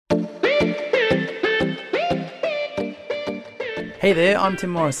Hey there, I'm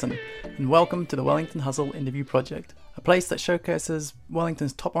Tim Morrison, and welcome to the Wellington Hustle Interview Project, a place that showcases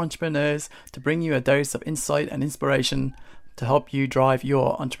Wellington's top entrepreneurs to bring you a dose of insight and inspiration to help you drive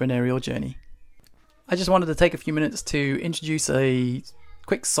your entrepreneurial journey. I just wanted to take a few minutes to introduce a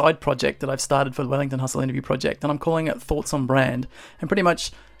quick side project that I've started for the Wellington Hustle Interview Project, and I'm calling it Thoughts on Brand. And pretty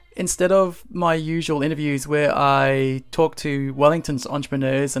much, instead of my usual interviews where I talk to Wellington's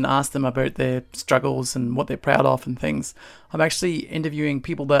entrepreneurs and ask them about their struggles and what they're proud of and things, I'm actually interviewing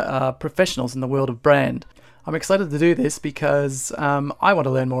people that are professionals in the world of brand. I'm excited to do this because I want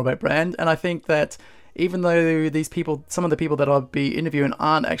to learn more about brand, and I think that even though these people, some of the people that I'll be interviewing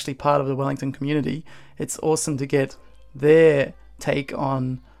aren't actually part of the Wellington community, it's awesome to get their take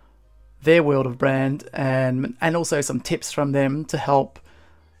on their world of brand and also some tips from them to help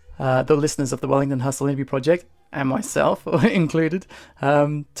the listeners of the Wellington Hustle Interview Project and myself included,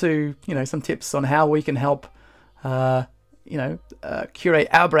 to some tips on how we can help curate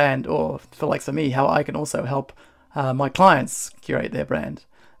our brand, or for me, how I can also help my clients curate their brand.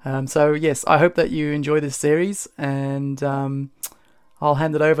 So yes, I hope that you enjoy this series, and I'll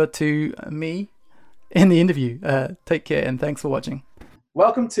hand it over to me in the interview. Take care, and thanks for watching.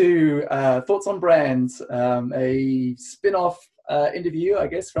 Welcome to Thoughts on Brands, a spin-off interview, I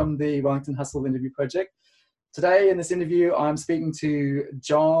guess, from the Wellington Hustle Interview Project. Today in this interview, I'm speaking to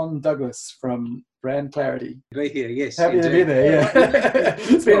John Douglas from Brand Clarity. Be here, yes. Happy to be there, yeah.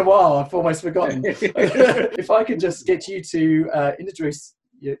 It's been a while, I've almost forgotten. If I could just get you to introduce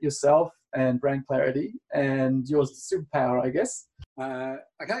yourself and Brand Clarity and your superpower, I guess.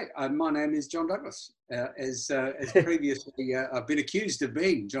 Okay, my name is John Douglas. As previously, I've been accused of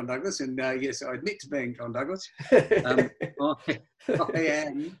being John Douglas, and yes, I admit to being John Douglas.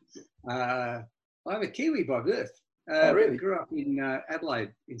 I'm a Kiwi by birth. Really? I grew up in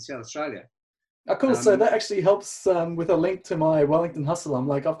Adelaide, in South Australia. Oh, cool. So that actually helps with a link to my Wellington Hustle. I'm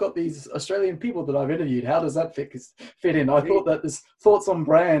like, I've got these Australian people that I've interviewed. How does that fit in? I thought that this Thoughts on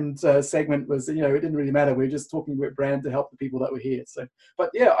Brand segment was, it didn't really matter. We were just talking about brand to help the people that were here. So,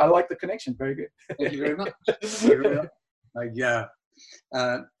 but yeah, I like the connection. Very good. Thank you very much. Thank you very much.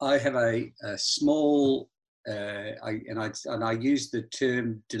 I have a small, I use the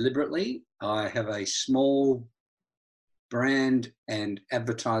term deliberately. I have a small brand and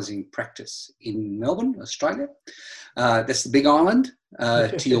advertising practice in Melbourne, Australia. That's the Big Island,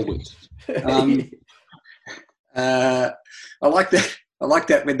 to your west. I like that. I like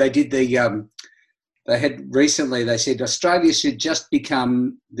that when they did the. They said Australia should just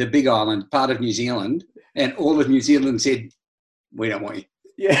become the Big Island, part of New Zealand, and all of New Zealand said, "We don't want you."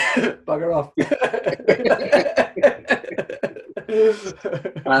 Yeah, bugger off.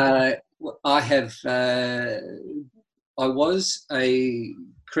 I was a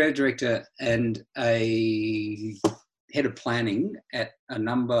creative director and a head of planning at a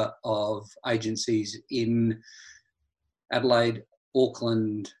number of agencies in Adelaide,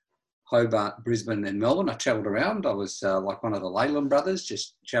 Auckland, Hobart, Brisbane and Melbourne. I travelled around. I was like one of the Leyland brothers,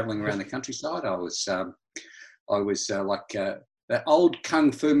 just travelling around the countryside. I was like that old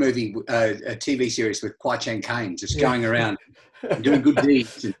kung fu movie, a TV series with Kwai Chang Caine, just going around and doing good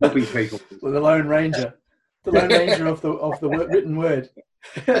deeds and helping people. Well, the Lone Ranger. The Lone Ranger of the written word.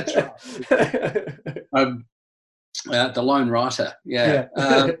 That's right. The lone writer, yeah.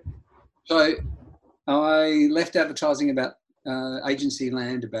 So I left advertising about agency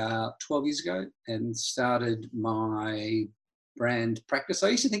land about 12 years ago and started my brand practice. I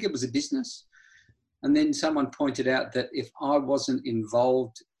used to think it was a business. And then someone pointed out that if I wasn't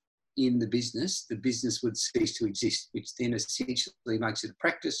involved in the business would cease to exist, which then essentially makes it a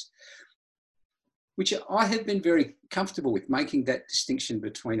practice, which I have been very comfortable with, making that distinction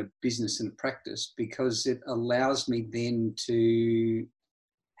between a business and a practice, because it allows me then to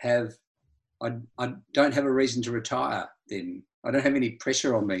have, I don't have a reason to retire then. I don't have any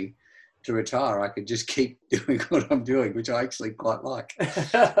pressure on me to retire. I could just keep doing what I'm doing, which I actually quite like.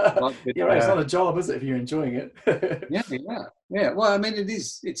 Yeah, right. It's not a job, is it, if you're enjoying it? Yeah. Well, I mean, it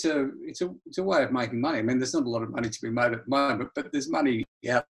is. It's a way of making money. I mean, there's not a lot of money to be made at the moment, but there's money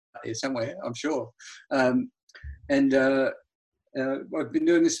out there somewhere, I'm sure. I've been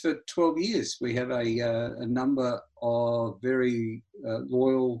doing this for 12 years. We have a number of very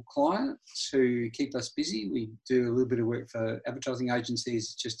loyal clients who keep us busy. We do a little bit of work for advertising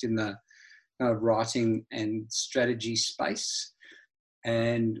agencies just in the writing and strategy space.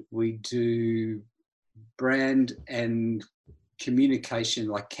 And we do brand and communication,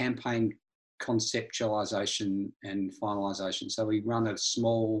 like campaign conceptualization and finalization. So we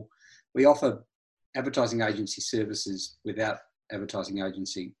offer advertising agency services without advertising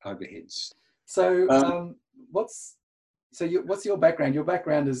agency overheads. So what's So what's your background? Your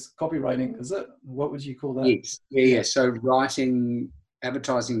background is copywriting, is it? What would you call that? Yes. Yeah. So writing,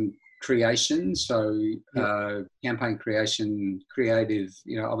 advertising creation, so campaign creation, creative,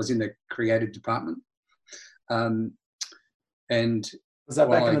 I was in the creative department. And was that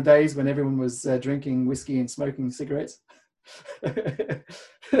back in the days when everyone was drinking whiskey and smoking cigarettes?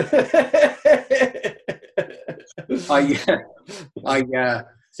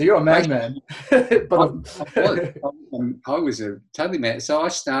 So you're a madman. But I was a totally mad. So I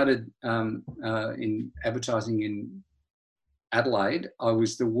started in advertising in Adelaide. I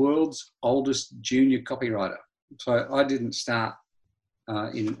was the world's oldest junior copywriter. So I didn't start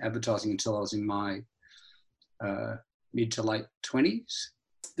in advertising until I was in my mid to late 20s.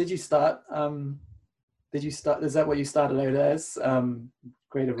 Did you start? Is that what you started out as?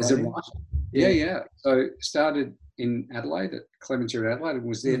 Creative writing? Yeah. So started in Adelaide at Clements in Adelaide and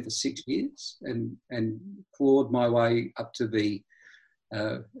was there for 6 years and clawed my way up to the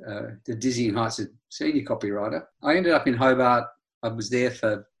dizzying heights of senior copywriter. I ended up in Hobart. I was there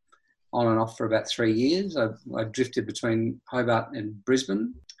for on and off for about 3 years. I drifted between Hobart and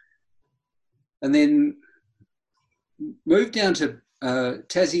Brisbane, and then moved down to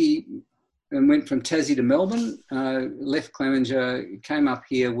Tassie and went from Tassie to Melbourne, left Clemenger, came up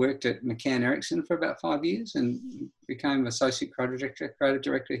here, worked at McCann Erickson for about 5 years and became associate creative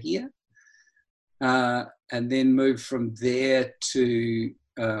director here. And then moved from there to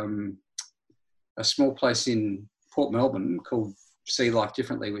a small place in Port Melbourne called See Life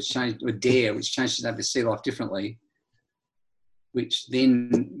Differently, which changed its name to See Life Differently, which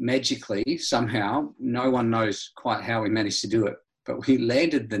then magically, somehow, no one knows quite how we managed to do it, but we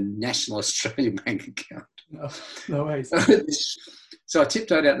landed the National Australia Bank account. No way. So I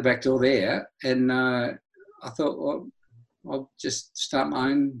tiptoed out the back door there, and I thought, well, I'll just start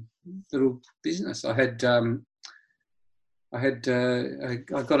my own little business. I got a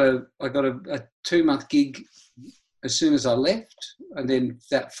 2-month gig as soon as I left, and then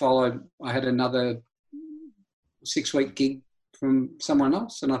that followed. I had another 6-week gig from someone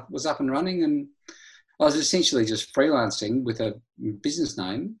else, and I was up and running, and I was essentially just freelancing with a business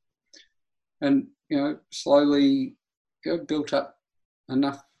name, and slowly built up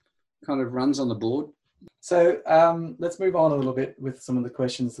enough kind of runs on the board. So let's move on a little bit with some of the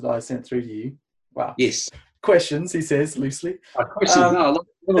questions that I sent through to you. Wow. Yes. Questions, he says loosely. Questions. No,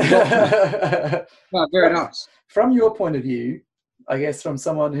 very nice. From your point of view, I guess from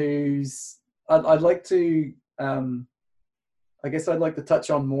someone who's, I'd like to touch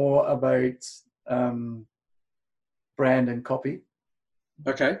on more about brand and copy.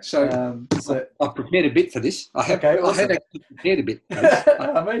 Okay, so I've prepared a bit for this. I had actually prepared a bit.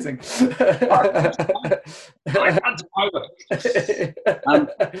 Amazing. So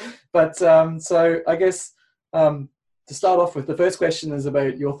I guess to start off with, the first question is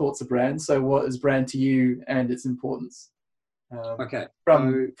about your thoughts of brand. So what is brand to you and its importance? Okay.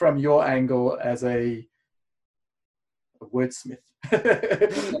 From your angle as a wordsmith.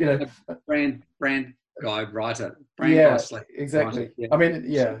 Brand guy, writer. Exactly. Yeah. I mean,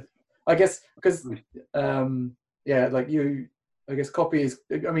 yeah, I guess because, like you, I guess copy is,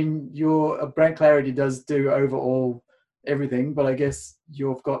 I mean, your brand clarity does do overall everything, but I guess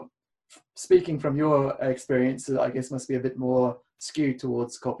you've got, speaking from your experience, I guess must be a bit more skewed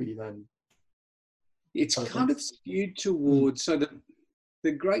towards copy than. It's kind of skewed towards, so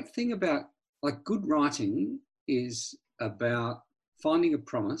the great thing about like good writing is about finding a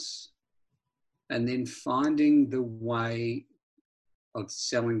promise and then finding the way of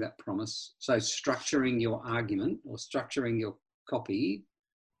selling that promise. So structuring your argument or structuring your copy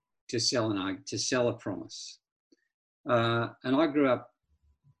to sell a promise. And I grew up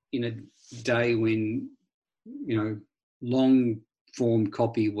in a day when, long form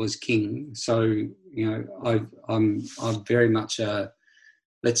copy was king. So, I'm very much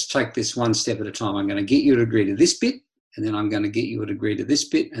let's take this one step at a time. I'm going to get you to agree to this bit, and then I'm going to get you to agree to this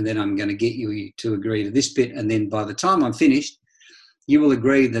bit, and then I'm going to get you to agree to this bit. And then by the time I'm finished, you will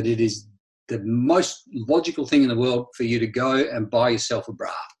agree that it is the most logical thing in the world for you to go and buy yourself a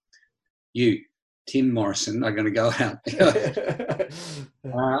bra. You, Tim Morrison, are going to go out.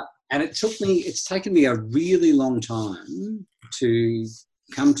 And it's taken me a really long time to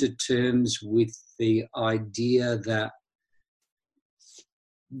come to terms with the idea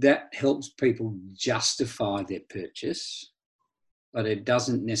that helps people justify their purchase, but it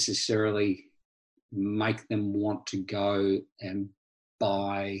doesn't necessarily make them want to go and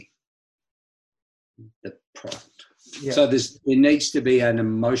buy the product. Yeah. So there needs to be an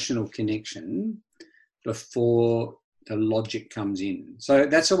emotional connection before the logic comes in. So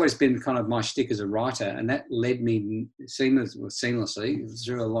that's always been kind of my shtick as a writer, and that led me seamlessly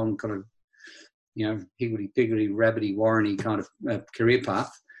through a long kind of, higgledy-piggledy, rabbity-warreny kind of career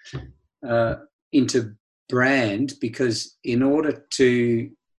path into brand, because in order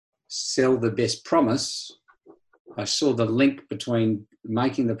to sell the best promise, I saw the link between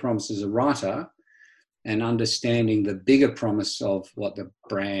making the promise as a writer and understanding the bigger promise of what the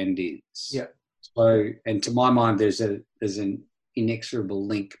brand is. Yeah. So, and to my mind, there's an inexorable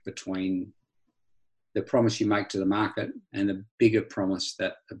link between the promise you make to the market and the bigger promise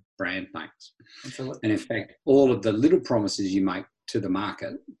that the brand makes. And in fact, all of the little promises you make to the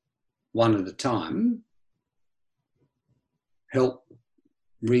market, one at a time, help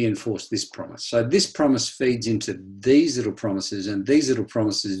reinforce this promise. So this promise feeds into these little promises, and these little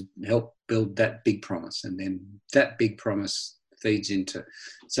promises help build that big promise, and then that big promise feeds into,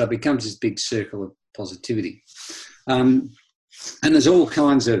 so it becomes this big circle of positivity. And there's all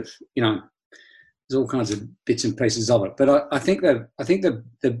kinds of, there's all kinds of bits and pieces of it. But I think the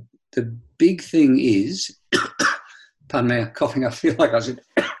big thing is, pardon me, I'm coughing. I feel like I should.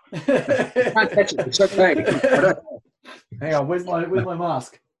 I can't catch it. It's okay. Hang on, where's my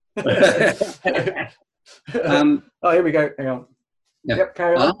mask? Oh, here we go. Hang on. Yeah. Yep,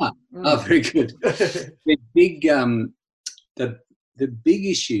 carry on. Very good. The big, the big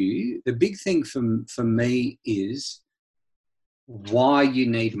issue, the big thing for me is why you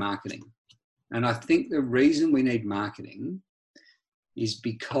need marketing. And I think the reason we need marketing is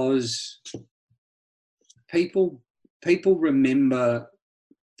because people remember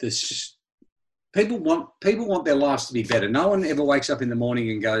this. People want their lives to be better. No one ever wakes up in the morning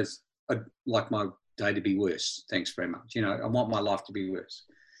and goes, "I'd like my day to be worse. Thanks very much. I want my life to be worse."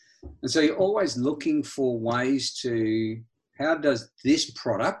 And so you're always looking for ways to, how does this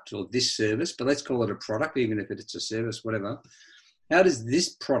product or this service, but let's call it a product, even if it's a service, whatever. How does this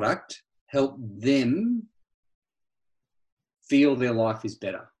product help them feel their life is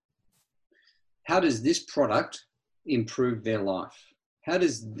better? How does this product improve their life? How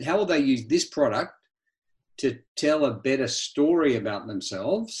will they use this product to tell a better story about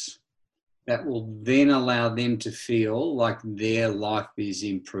themselves that will then allow them to feel like their life is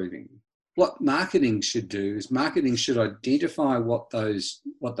improving? What marketing should do is marketing should identify what those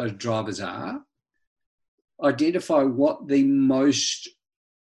drivers are, identify what the most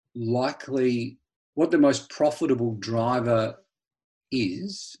profitable driver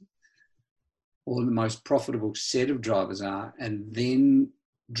is, or the most profitable set of drivers are, and then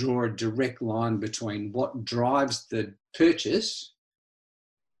draw a direct line between what drives the purchase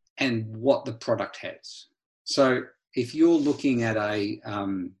and what the product has. So if you're looking at a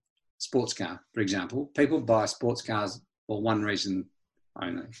sports car, for example, people buy sports cars for one reason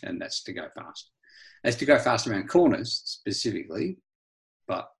only, and that's to go fast. That's to go fast around corners specifically,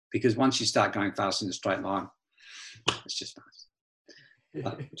 but because once you start going fast in a straight line, it's just fast.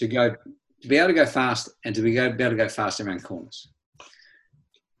 To be able to go fast and to be able to go fast around corners.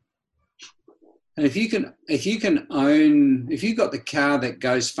 And if you've got the car that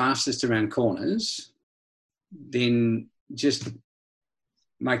goes fastest around corners, then just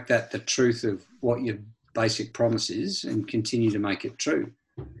make that the truth of what your basic promise is and continue to make it true.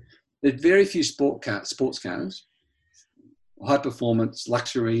 There's very few sports cars, high performance,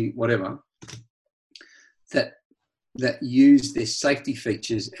 luxury, whatever, that use their safety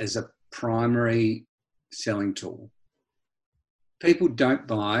features as a primary selling tool. People don't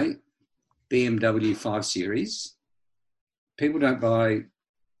buy BMW 5 Series. People don't buy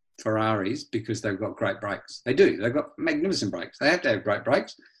Ferraris because they've got great brakes. They do. They've got magnificent brakes. They have to have great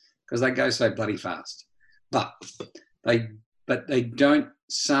brakes because they go so bloody fast. But they don't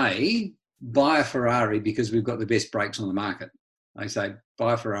say buy a Ferrari because we've got the best brakes on the market. They say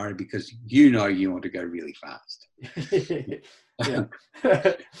buy a Ferrari because you want to go really fast. Yeah.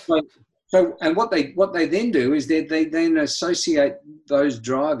 So and what they then do is they then associate those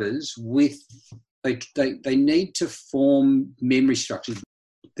drivers with, they need to form memory structures.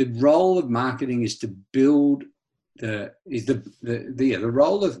 The role of marketing is to build the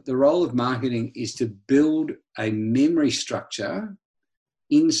role of marketing is to build a memory structure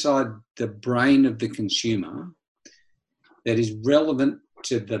inside the brain of the consumer that is relevant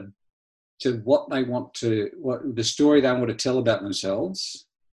to what they want to, what the story they want to tell about themselves.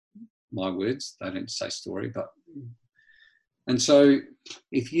 My words, they don't say story, but, and so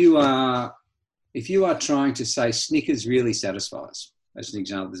if you are trying to say Snickers really satisfies, as an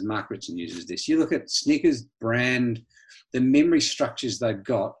example, as Mark Ritson uses this, you look at Snickers brand, the memory structures they've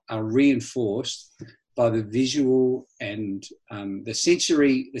got are reinforced by the visual and the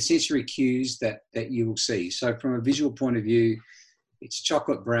sensory cues that you will see. So from a visual point of view, it's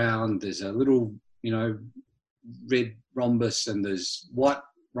chocolate brown. There's a little, red rhombus, and there's white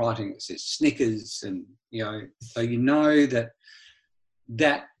writing that says Snickers, and so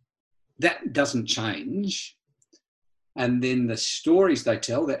that doesn't change. And then the stories they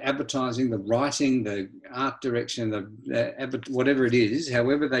tell, the advertising, the writing, the art direction, whatever it is,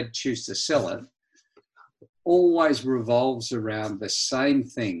 however they choose to sell it, always revolves around the same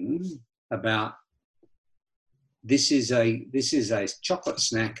thing about this is a chocolate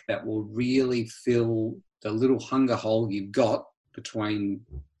snack that will really fill the little hunger hole you've got between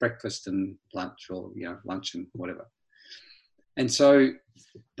breakfast and lunch, or lunch and whatever. And so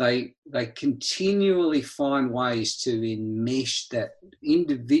they continually find ways to enmesh that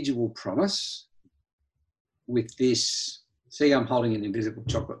individual promise with this. See, I'm holding an invisible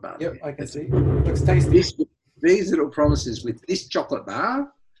chocolate bar. Yep, I can see. Looks tasty. These little promises with this chocolate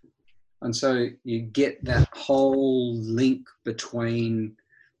bar. And so you get that whole link between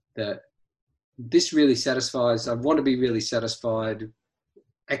this really satisfies, I want to be really satisfied.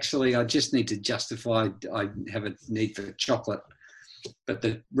 Actually, I just need to justify I have a need for chocolate. But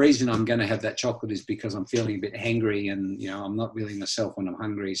the reason I'm going to have that chocolate is because I'm feeling a bit hangry, and, I'm not really myself when I'm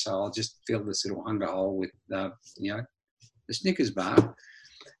hungry. So I'll just fill this little hunger hole with, the Snickers bar.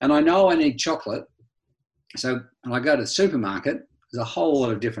 And I know I need chocolate. So when I go to the supermarket, there's a whole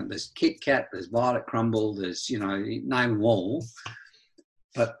lot of different, there's Kit Kat, there's Violet Crumble, there's, name them all.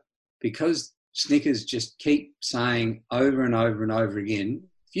 But because Snickers just keep saying over and over and over again,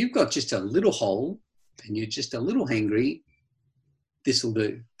 if you've got just a little hole and you're just a little hangry, this will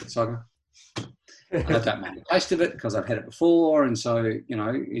do. So I don't mind the taste of it because I've had it before. And so,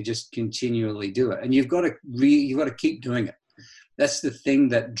 you just continually do it. And you've got to keep doing it. That's the thing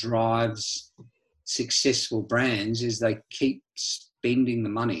that drives successful brands, is they keep spending the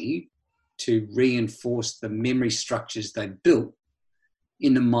money to reinforce the memory structures they built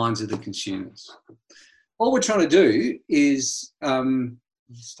in the minds of the consumers. All we're trying to do is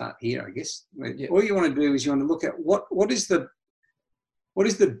start here, I guess. Yeah. All you want to do is you want to look at what is the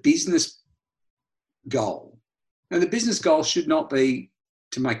business goal. And the business goal should not be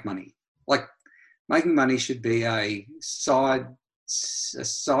to make money. Like, making money should be a subset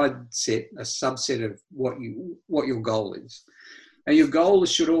of what your goal is. And your goal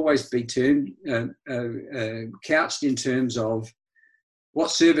should always be couched in terms of, what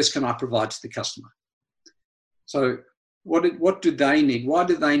service can I provide to the customer? So what do they need? Why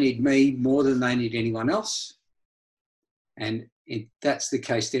do they need me more than they need anyone else? And if that's the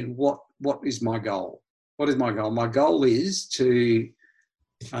case, then what is my goal? What is my goal? My goal is to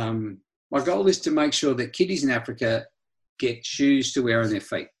make sure that kiddies in Africa get shoes to wear on their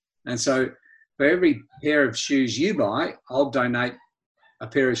feet. And so for every pair of shoes you buy, I'll donate a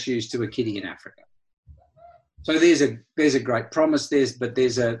pair of shoes to a kiddie in Africa. So there's a great promise. There is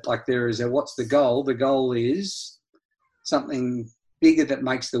a what's the goal? The goal is something bigger that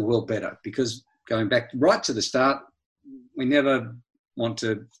makes the world better. Because going back right to the start, we never want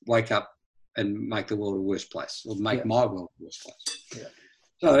to wake up and make the world a worse place, or make my world a worse place. Yeah.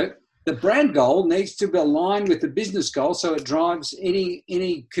 So the brand goal needs to be aligned with the business goal, so it drives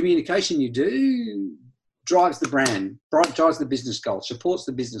any communication you do, drives the brand, drives the business goal, supports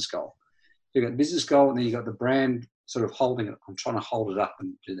the business goal. You've got the business goal, and then you've got the brand sort of holding it. I'm trying to hold it up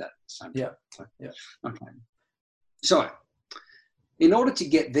and do that at the same time. Yeah. Okay. So in order to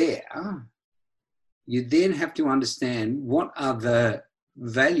get there, you then have to understand what are the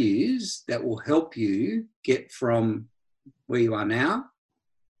values that will help you get from where you are now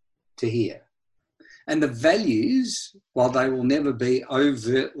to here. And the values, while they will never be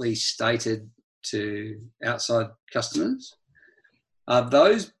overtly stated to outside customers, are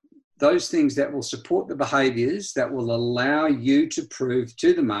those things that will support the behaviours that will allow you to prove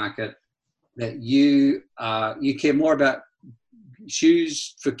to the market that you care more about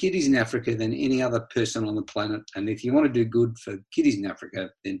shoes for kiddies in Africa than any other person on the planet. And if you want to do good for kiddies in Africa,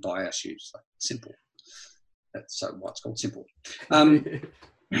 then buy our shoes. Like, simple. That's why it's called simple.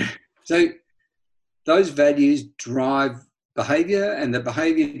 So those values drive behaviour, and the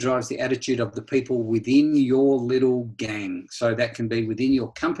behaviour drives the attitude of the people within your little gang. So that can be within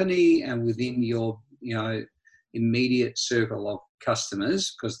your company and within your immediate circle of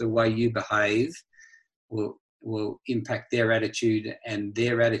customers, because the way you behave will impact their attitude, and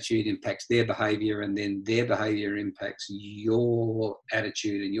their attitude impacts their behaviour, and then their behaviour impacts your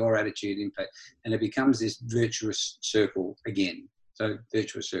attitude, and your attitude impacts, and it becomes this virtuous circle again. So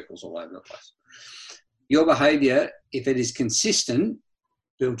virtuous circles all over the place. Your behaviour, if it is consistent,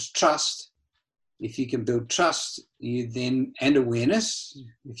 builds trust, If you can build trust, and awareness.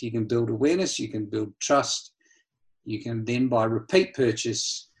 If you can build awareness, you can build trust. You can then buy repeat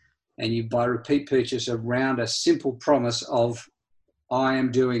purchase, and you buy repeat purchase around a simple promise of, I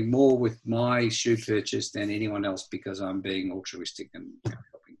am doing more with my shoe purchase than anyone else because I'm being altruistic and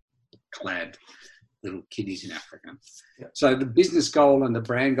helping clad little kiddies in Africa. Yeah. So the business goal and the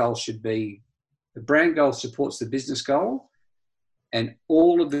brand goal should be, the brand goal supports the business goal, and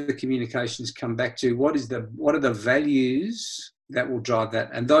all of the communications come back to what are the values that will drive that.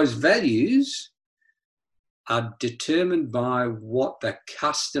 And those values are determined by what the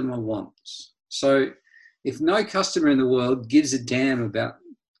customer wants. So if no customer in the world gives a damn about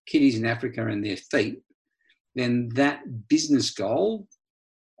kiddies in Africa and their feet, then that business goal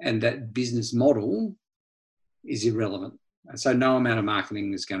and that business model is irrelevant. And so no amount of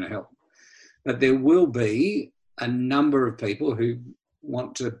marketing is going to help. But there will be a number of people who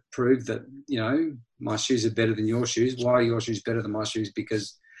want to prove that, my shoes are better than your shoes. Why are your shoes better than my shoes?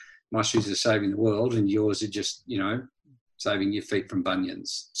 Because my shoes are saving the world and yours are just, saving your feet from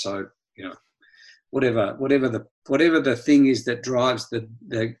bunions. So, whatever the thing is that drives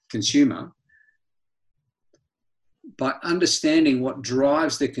the consumer, by understanding what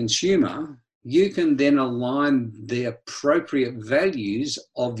drives the consumer, you can then align the appropriate values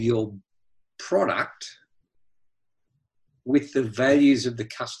of your product with the values of the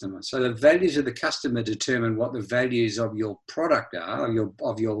customer. So the values of the customer determine what the values of your product are,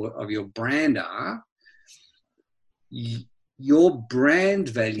 of your brand are. Your brand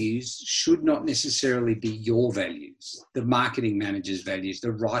values should not necessarily be your values. The marketing manager's values,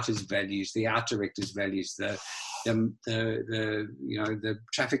 the writer's values, the art director's values, the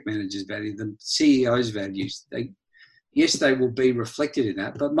traffic manager's value, the CEO's values. Yes, they will be reflected in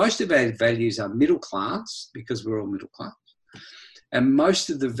that, but most of our values are middle class because we're all middle class. And most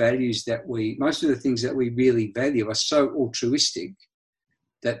of the things that we really value are so altruistic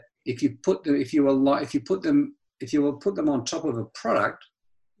that if you put them on top of a product,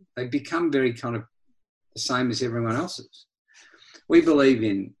 they become very kind of the same as everyone else's. We believe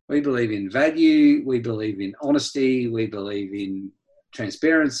in value, we believe in honesty, we believe in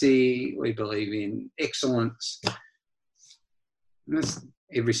transparency, we believe in excellence. And that's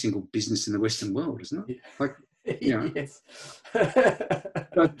every single business in the Western world, isn't it? Like, Yes.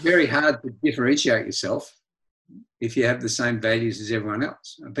 So it's very hard to differentiate yourself if you have the same values as everyone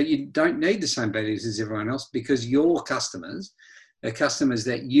else. But you don't need the same values as everyone else, because your customers, the customers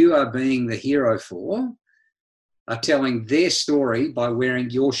that you are being the hero for, are telling their story by wearing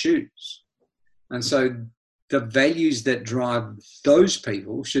your shoes. And so the values that drive those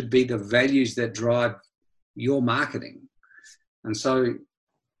people should be the values that drive your marketing. And so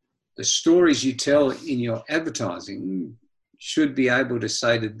the stories you tell in your advertising should be able to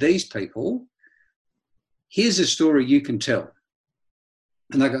say to these people, here's a story you can tell.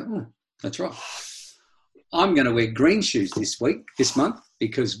 And they go, oh, that's right. I'm going to wear green shoes this month,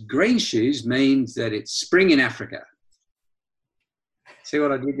 because green shoes means that it's spring in Africa. See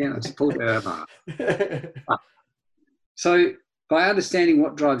what I did there? I just pulled it out of my... So by understanding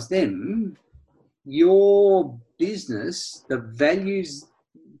what drives them, your business, the values,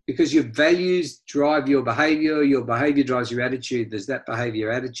 because your values drive your behavior drives your attitude. There's that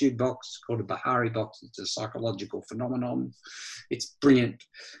behavior attitude box called a Bahari box. It's a psychological phenomenon. It's brilliant.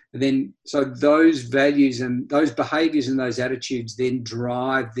 And then, so those values and those behaviors and those attitudes then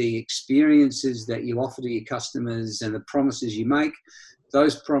drive the experiences that you offer to your customers and the promises you make.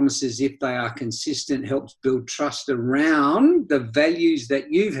 Those promises, if they are consistent, helps build trust around the values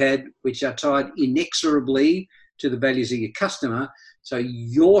that you've had, which are tied inexorably to the values of your customer. So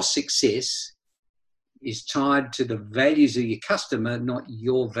your success is tied to the values of your customer, not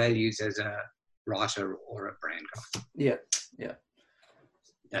your values as a writer or a brand guy. Yeah.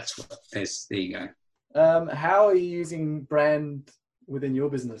 There you go. How are you using brand within your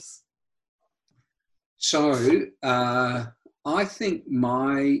business? So I think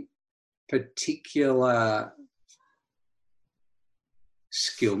my particular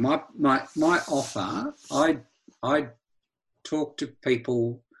skill, my offer, I talk to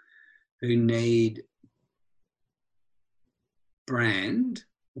people who need brand,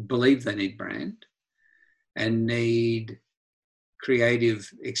 believe they need brand, and need creative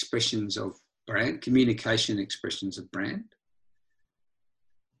expressions of brand, communication expressions of brand,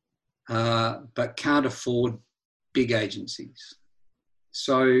 but can't afford big agencies.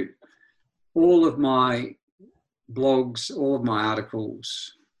 So all of my blogs, all of my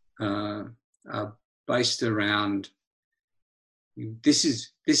articles are based around this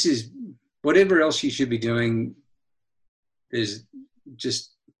is whatever else you should be doing. There's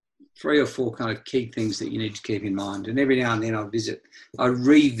just three or four kind of key things that you need to keep in mind. And every now and then I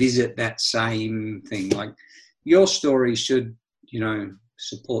revisit that same thing. Like, your story should,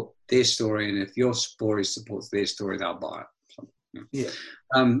 support their story, and if your story supports their story, they'll buy it. Yeah.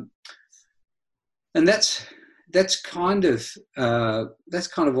 And that's kind of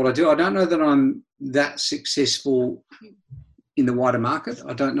what I do. I don't know that I'm that successful in the wider market.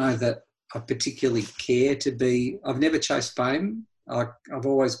 I don't know that I particularly care to be. I've never chased fame. I've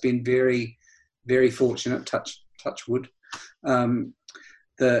always been very, very fortunate. Touch wood.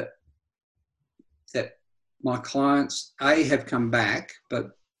 That my clients, A, have come back,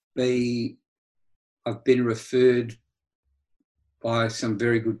 but B, I've been referred by some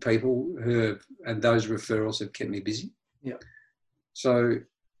very good people and those referrals have kept me busy. Yeah. So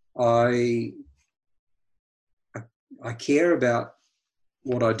I care about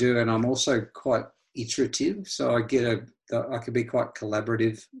what I do, and I'm also quite iterative. So I can be quite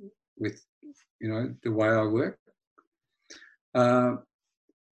collaborative with, the way I work.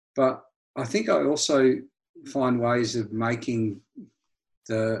 But I think I also find ways of making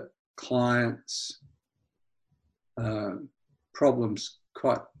the clients' problems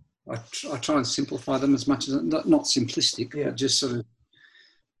quite. I try and simplify them as much as not simplistic, but just sort of.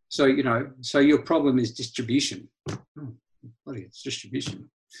 So so your problem is distribution. Oh, bloody, it's distribution.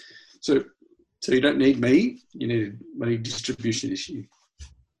 So you don't need me. You need a distribution issue.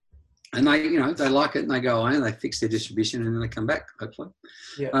 And they like it and they go away and they fix their distribution and then they come back, hopefully.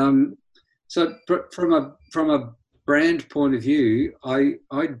 Yeah. So from a brand point of view, I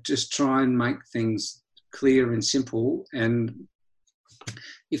just try and make things clear and simple. And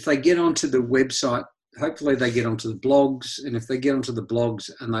if they get onto the website, hopefully they get onto the blogs. And if they get onto the blogs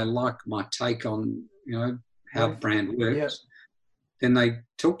and they like my take on, how brand works, then they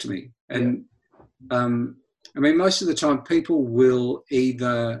talk to me. And most of the time people will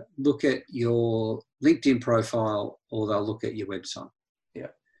either look at your LinkedIn profile or they'll look at your website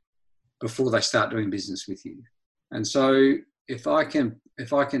before they start doing business with you. And so if I can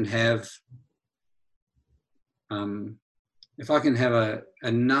have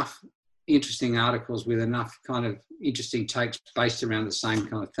enough interesting articles with enough kind of interesting takes based around the same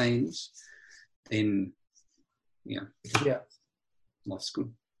kind of themes, then life's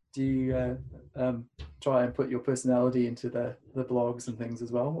good. Do you try and put your personality into the blogs and things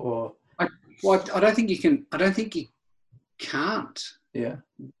as well, or? I don't think you can. I don't think you can't. Yeah.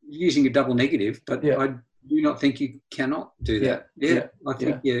 Using a double negative, but I do not think you cannot do that. Yeah. I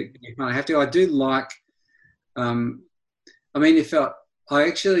think you kind of have to. I do like. I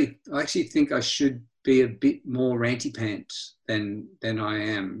actually think I should be a bit more ranty pants than I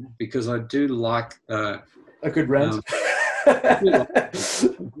am, because I do like a good rant. I do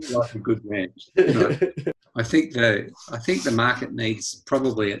like a good rant. I think the market needs,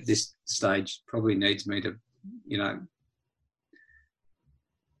 probably at this stage, needs me to,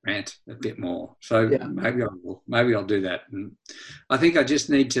 rant a bit more. So maybe I'll do that. And I think I just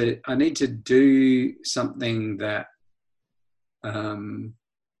need to do something that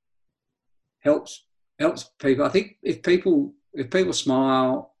helps people. I think if people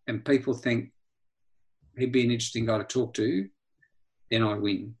smile and people think he'd be an interesting guy to talk to, then I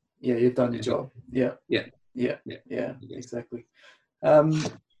win. Yeah, you've done your job. Yeah, exactly.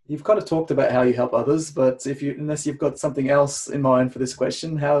 You've kind of talked about how you help others, but unless you've got something else in mind for this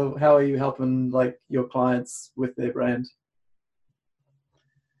question, how are you helping your clients with their brand?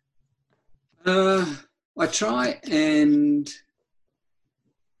 I try and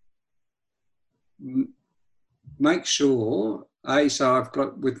make sure. So I've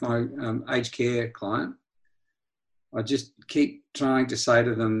got with my aged care client, I just keep trying to say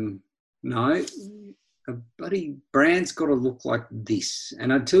to them, no, a bloody brand's got to look like this.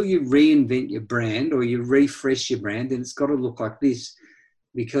 And until you reinvent your brand or you refresh your brand, then it's got to look like this,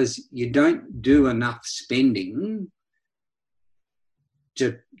 because you don't do enough spending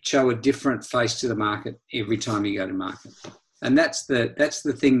to show a different face to the market every time you go to market. And that's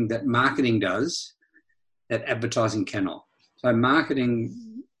the thing that marketing does that advertising cannot. So marketing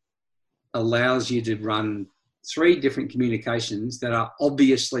allows you to run 3 different communications that are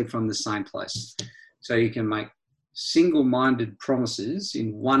obviously from the same place. So you can make single-minded promises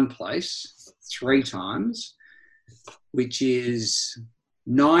in one place 3 times, which is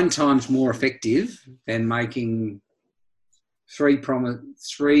 9 times more effective than making 3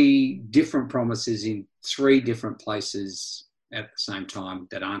 different promises in 3 different places at the same time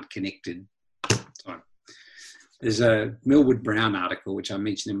that aren't connected. So there's a Millwood Brown article, which I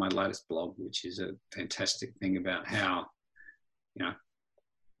mentioned in my latest blog, which is a fantastic thing about how, say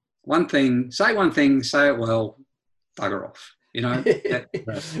one thing, say it well, bugger off. You know, that,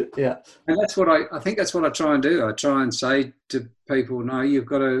 yeah. And that's what I think that's what I try and do. I try and say to people, no, you've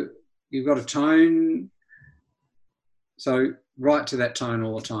got to tone. So write to that tone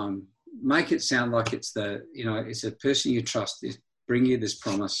all the time. Make it sound like it's it's a person you trust. Bring you this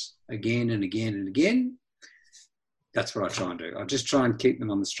promise again and again and again. That's what I try and do. I just try and keep them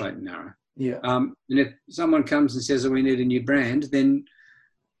on the straight and narrow. Yeah. And if someone comes and says, "Oh, we need a new brand," then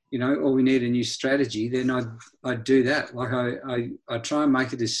or we need a new strategy, then I do that. Like I try and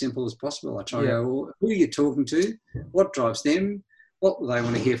make it as simple as possible. I try and go, well, who are you talking to? What drives them? What do they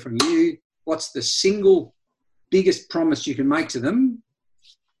want to hear from you? What's the single biggest promise you can make to them?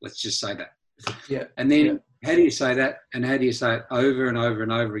 Let's just say that. Yeah. And then how do you say that? And how do you say it over and over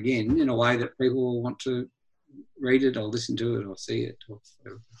and over again in a way that people will want to read it or listen to it or see it or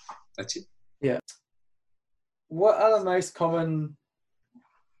whatever. That's it. Yeah. What are the most common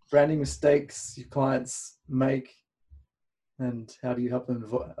branding mistakes your clients make, and how do you help them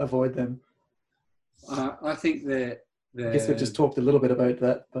avoid them? I think that I guess we've just talked a little bit about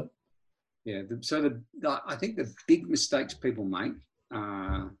that, but yeah. I think the big mistakes people make,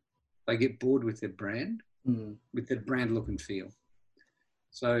 they get bored with their brand, with their brand look and feel.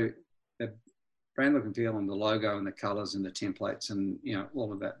 So the brand look and feel and the logo and the colours and the templates and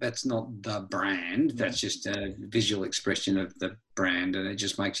all of that. That's not the brand. That's just a visual expression of the brand, and it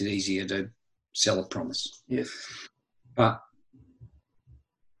just makes it easier to sell a promise. Yes. But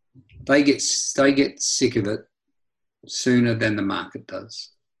they get sick of it sooner than the market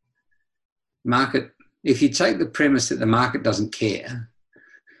does. If you take the premise that the market doesn't care,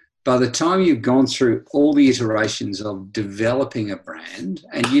 by the time you've gone through all the iterations of developing a brand,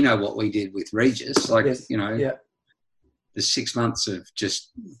 and you know what we did with Regis, the 6 months of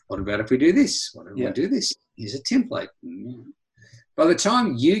just, what about if we do this? What if we do this? Here's a template. By the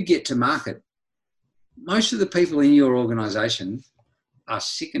time you get to market, most of the people in your organisation are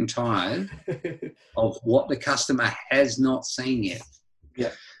sick and tired of what the customer has not seen yet.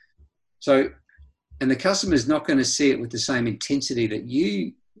 Yeah. So, and the customer is not going to see it with the same intensity that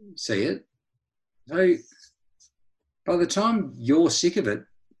you see it. So by the time you're sick of it,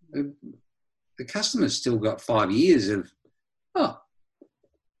 the customer's still got 5 years of, I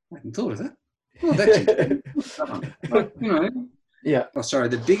hadn't thought of that. Oh, that's Yeah. Oh, sorry.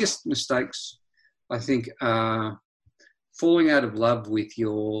 The biggest mistakes, I think, are falling out of love with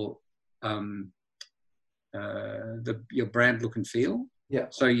your brand look and feel. Yeah.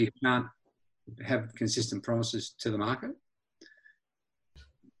 So you can't have consistent promises to the market.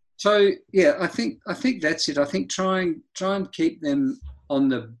 So yeah, I think that's it. I think try and keep them on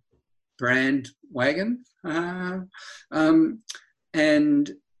the brand wagon,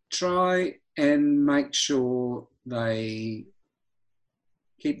 and try and make sure they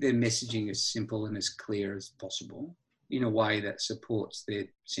keep their messaging as simple and as clear as possible in a way that supports their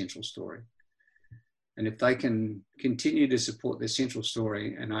central story. And if they can continue to support their central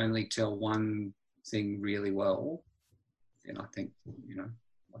story and only tell one thing really well, then I think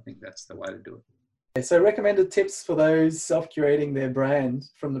that's the way to do it. So recommended tips for those self-curating their brand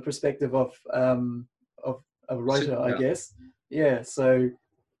from the perspective of a writer, I guess. Yeah. So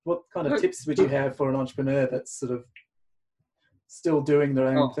what kind of tips would you have for an entrepreneur that's sort of still doing their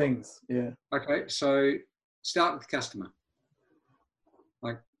own things? Yeah. Okay. So start with the customer.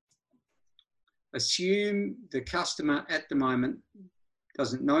 Assume the customer at the moment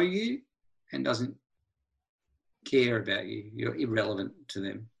doesn't know you and doesn't care about you. You're irrelevant to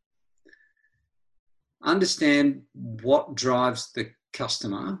them. Understand what drives the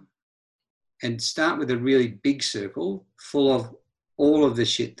customer and start with a really big circle full of all of the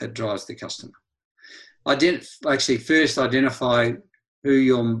shit that drives the customer. First identify who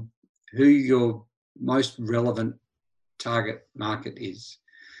your most relevant target market is.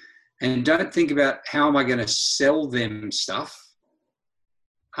 And don't think about how am I going to sell them stuff.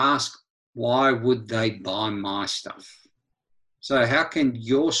 Ask, why would they buy my stuff? So how can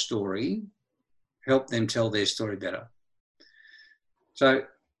your story help them tell their story better? So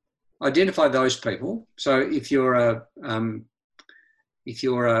identify those people. So if you're a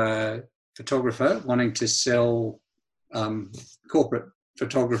photographer wanting to sell corporate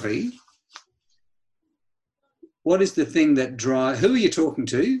photography, what is the thing that who are you talking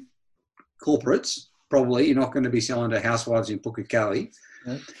to? Corporates, probably. You're not going to be selling to housewives in Pukekohe.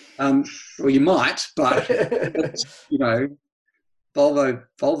 No. Or you might, but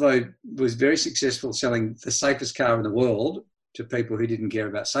Volvo was very successful selling the safest car in the world to people who didn't care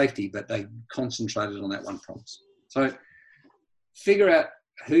about safety, but they concentrated on that one promise. So figure out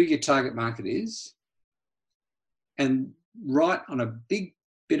who your target market is and write on a big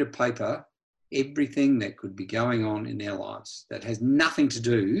bit of paper everything that could be going on in their lives that has nothing to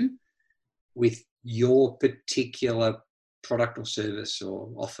do with your particular product or service or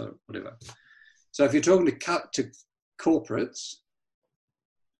offer, whatever. So if you're talking to corporates,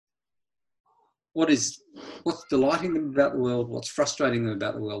 what's delighting them about the world? What's frustrating them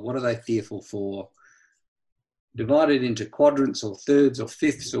about the world? What are they fearful for? Divided into quadrants or thirds or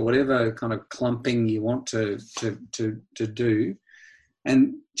fifths or whatever kind of clumping you want to do,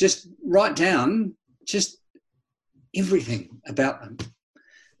 and just write down just everything about them,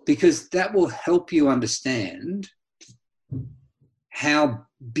 because that will help you understand how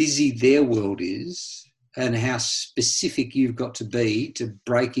busy their world is and how specific you've got to be to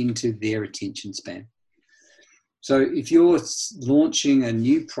break into their attention span. So if you're launching a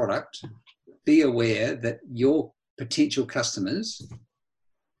new product, be aware that your potential customers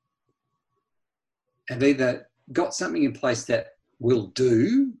have either got something in place that will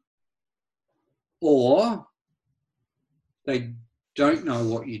do, or they don't know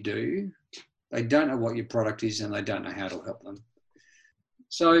what you do, they don't know what your product is, and they don't know how to help them.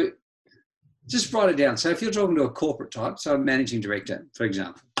 So just write it down. So if you're talking to a corporate type, so a managing director, for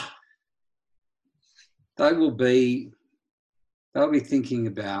example, they'll be thinking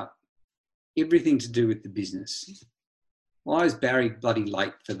about everything to do with the business. Why is Barry bloody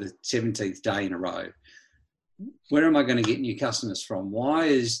late for the 17th day in a row? Where am I going to get new customers from? Why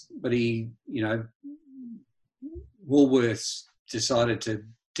is, Woolworths decided to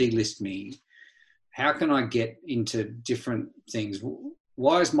delist me? How can I get into different things?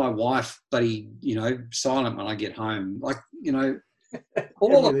 Why is my wife bloody, silent when I get home?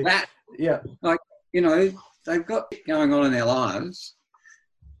 All of that. Yeah. They've got going on in their lives.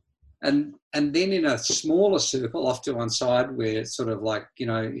 And then in a smaller circle off to one side where it's sort of like,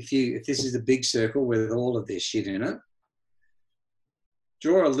 if this is the big circle with all of their shit in it,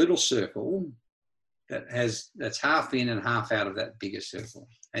 draw a little circle that's half in and half out of that bigger circle.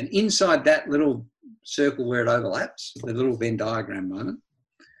 And inside that little circle where it overlaps, the little Venn diagram moment,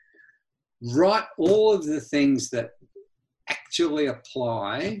 write all of the things that actually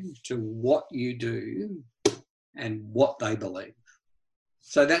apply to what you do and what they believe.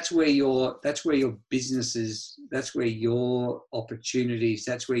 So that's where your businesses, that's where your opportunities,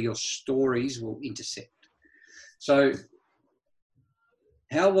 that's where your stories will intersect. So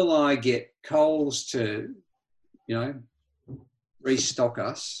how will I get Coles to, restock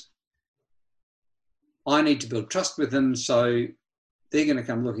us? I need to build trust with them, so they're going to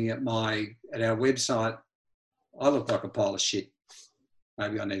come looking at our website. I look like a pile of shit.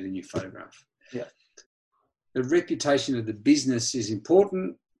 Maybe I need a new photograph. Yeah. The reputation of the business is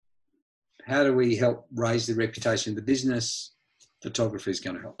important. How do we help raise the reputation of the business? Photography is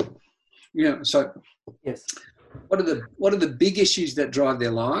going to help. So yes. What are the big issues that drive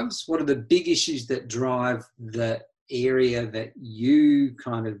their lives? What are the big issues that drive the area that you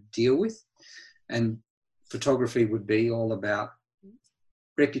kind of deal with? And photography would be all about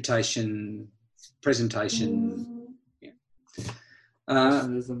reputation, presentation,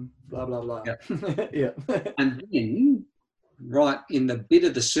 blah blah blah. Yeah. Yeah. And then right in the bit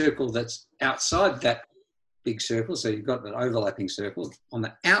of the circle that's outside that big circle, so you've got that overlapping circle, on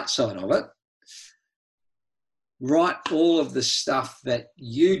the outside of it, write all of the stuff that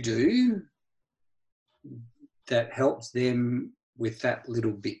you do that helps them with that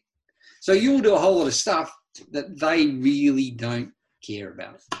little bit. So you'll do a whole lot of stuff that they really don't care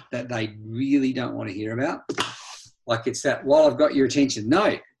about, that they really don't want to hear about. Like it's that, while I've got your attention,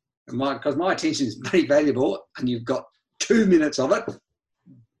 no, because my attention is pretty valuable and you've got 2 minutes of it,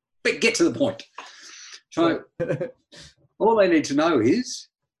 but get to the point. So all they need to know is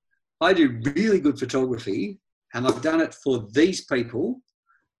I do really good photography and I've done it for these people,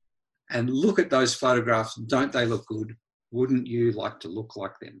 and look at those photographs. Don't they look good? Wouldn't you like to look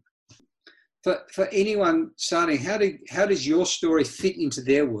like them? For anyone starting, how does your story fit into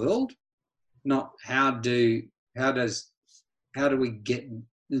their world? Not how do we get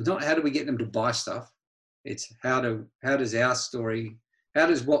them to buy stuff? It's how does our story, how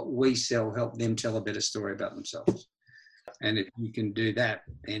does what we sell help them tell a better story about themselves? And if you can do that,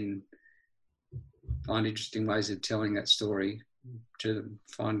 then find interesting ways of telling that story to them,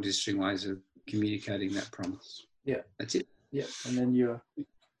 find interesting ways of communicating that promise. Yeah. That's it. Yeah. And then you're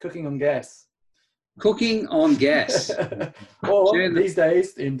cooking on gas. Cooking on gas. Or these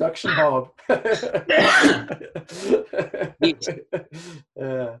days, the induction hob. Yes.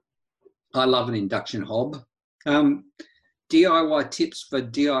 I love an induction hob. DIY tips for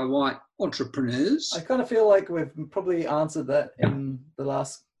DIY entrepreneurs. I kind of feel like we've probably answered that in the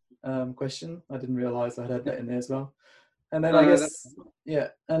last question. I didn't realize I had that in there as well. And then I guess, yeah.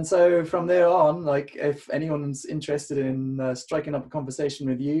 And so from there on, like if anyone's interested in striking up a conversation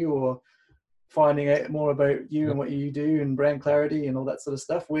with you or finding out more about you and what you do and brand clarity and all that sort of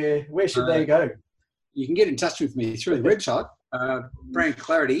stuff, where should they go? You can get in touch with me through the website,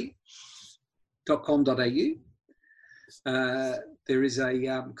 brandclarity.com.au. There is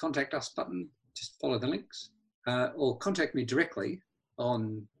a contact us button. Just follow the links, or contact me directly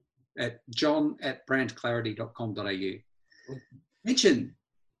at john@brandclarity.com.au. Mention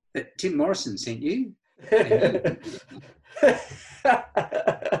that Tim Morrison sent you.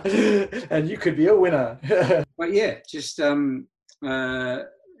 And you could be a winner. But yeah, just even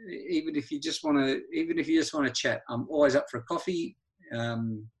if you just want to chat, I'm always up for a coffee.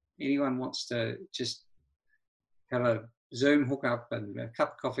 Anyone wants to just have a Zoom hook up and a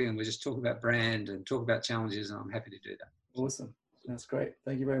cup of coffee, and we just talk about brand and talk about challenges, and I'm happy to do that. Awesome. That's great.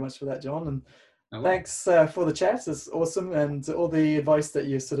 Thank you very much for that, John. And thanks for the chat. It's awesome. And all the advice that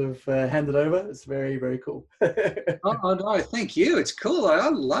you sort of handed over. It's very, very cool. Oh, no, thank you. It's cool.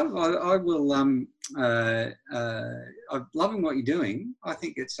 I'm loving what you're doing. I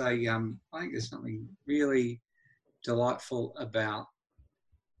think it's I think there's something really delightful about,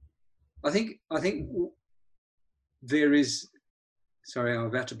 I think there is, sorry, I'm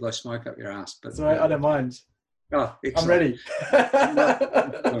about to blow smoke up your ass, but sorry, I don't mind. Oh, I'm ready.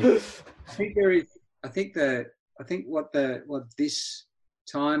 I think what this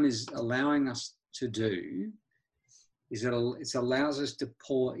time is allowing us to do is that it allows us to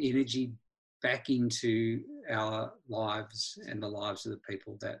pour energy back into our lives and the lives of the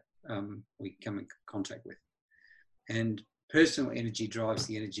people that we come in contact with. And personal energy drives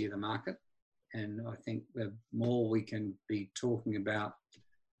the energy of the market. And I think the more we can be talking about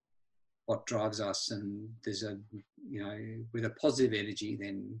what drives us, and there's with a positive energy,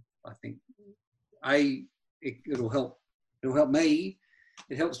 then I think it'll help me.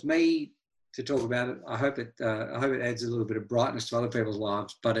 It helps me to talk about it. I hope it adds a little bit of brightness to other people's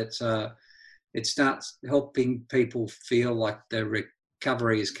lives, but it starts helping people feel like the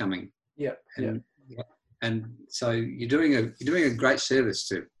recovery is coming. Yeah. And so you're doing a great service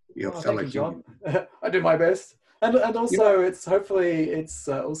to your fellow human. I do my best. And also it's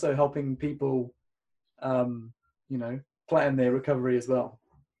also helping people, plan their recovery as well.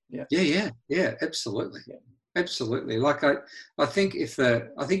 Yeah. Yeah. Absolutely. Yeah. Absolutely. Like I think if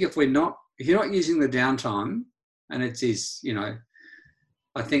you're not using the downtime, and it is,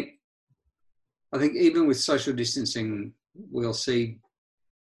 I think even with social distancing, we'll see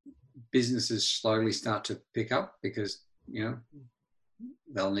businesses slowly start to pick up because,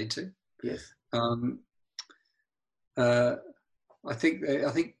 they'll need to. Yes. I think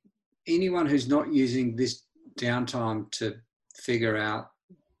anyone who's not using this downtime to figure out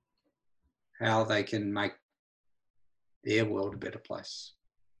how they can make their world a better place,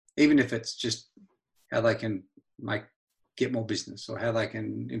 even if it's just how they can get more business, or how they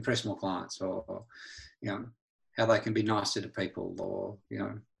can impress more clients, or how they can be nicer to people, or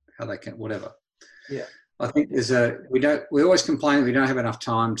how they can whatever. Yeah. I think we always complain we don't have enough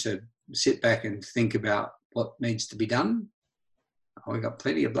time to sit back and think about what needs to be done. We've got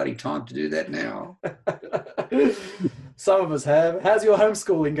plenty of bloody time to do that now. Some of us have. How's your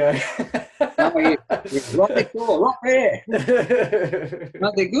homeschooling going? Oh, yeah. Right there.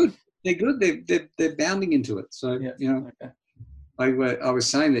 No, they're good. They're good. They're bounding into it. So, okay. I was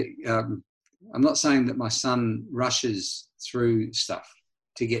saying that I'm not saying that my son rushes through stuff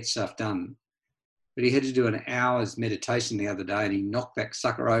to get stuff done, but he had to do an hour's meditation the other day, and he knocked that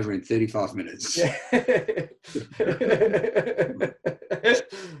sucker over in 35 minutes. Yeah.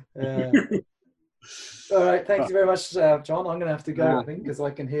 All right. Thank you very much, John. I'm going to have to go, I think, because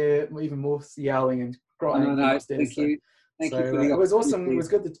I can hear even more yowling and crying. No, thank you. Thank you for the it was awesome. It was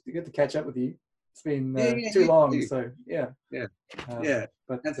good to catch up with you. It's been too long, so yeah.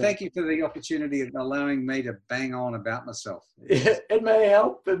 But thank you for the opportunity of allowing me to bang on about myself. Yeah, it may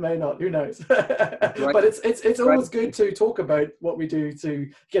help, it may not. Who knows? But it's always good to talk about what we do to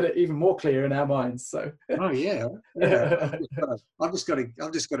get it even more clear in our minds. So. Oh yeah. I've just got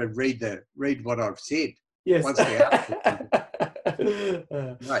to read what I've said. Yes. Once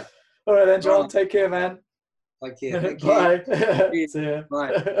right. All right then, John. Take care, man. Take care. Thank Bye. You. See ya.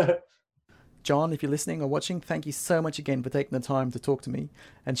 Bye. John, if you're listening or watching, thank you so much again for taking the time to talk to me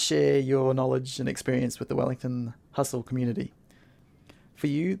and share your knowledge and experience with the Wellington Hustle community. For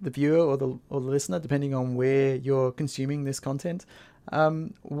you, the viewer or the listener, depending on where you're consuming this content,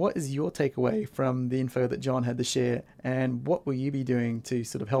 what is your takeaway from the info that John had to share, and what will you be doing to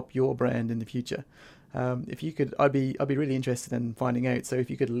sort of help your brand in the future? If you could, I'd be really interested in finding out. So if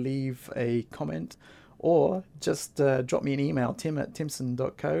you could leave a comment or just drop me an email,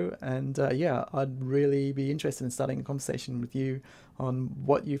 tim@timson.co, and I'd really be interested in starting a conversation with you on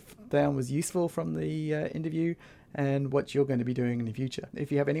what you found was useful from the interview and what you're going to be doing in the future.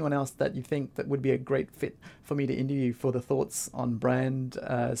 If you have anyone else that you think that would be a great fit for me to interview for the Thoughts on Brand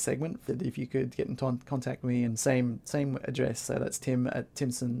segment, if you could get in contact with me, and same address, so that's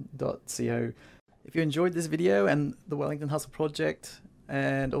tim@timson.co. If you enjoyed this video and the Wellington Hustle project,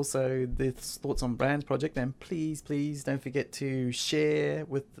 and also the Thoughts on Brand project, then please don't forget to share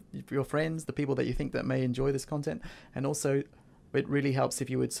with your friends, the people that you think that may enjoy this content. And also, it really helps if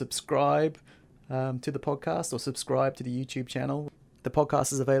you would subscribe to the podcast, or subscribe to the YouTube channel. The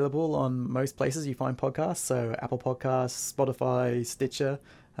podcast is available on most places you find podcasts, so Apple Podcasts, Spotify, Stitcher.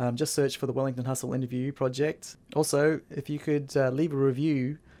 Just search for the Wellington Hustle Interview Project. Also, if you could leave a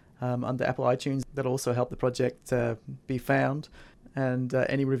review under Apple iTunes, that'll also help the project be found. And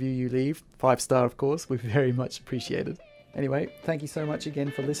any review you leave, 5-star of course, would be very much appreciated. Anyway, thank you so much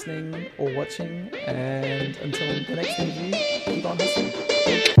again for listening or watching, and until the next interview, keep on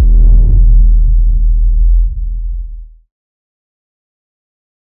hustling.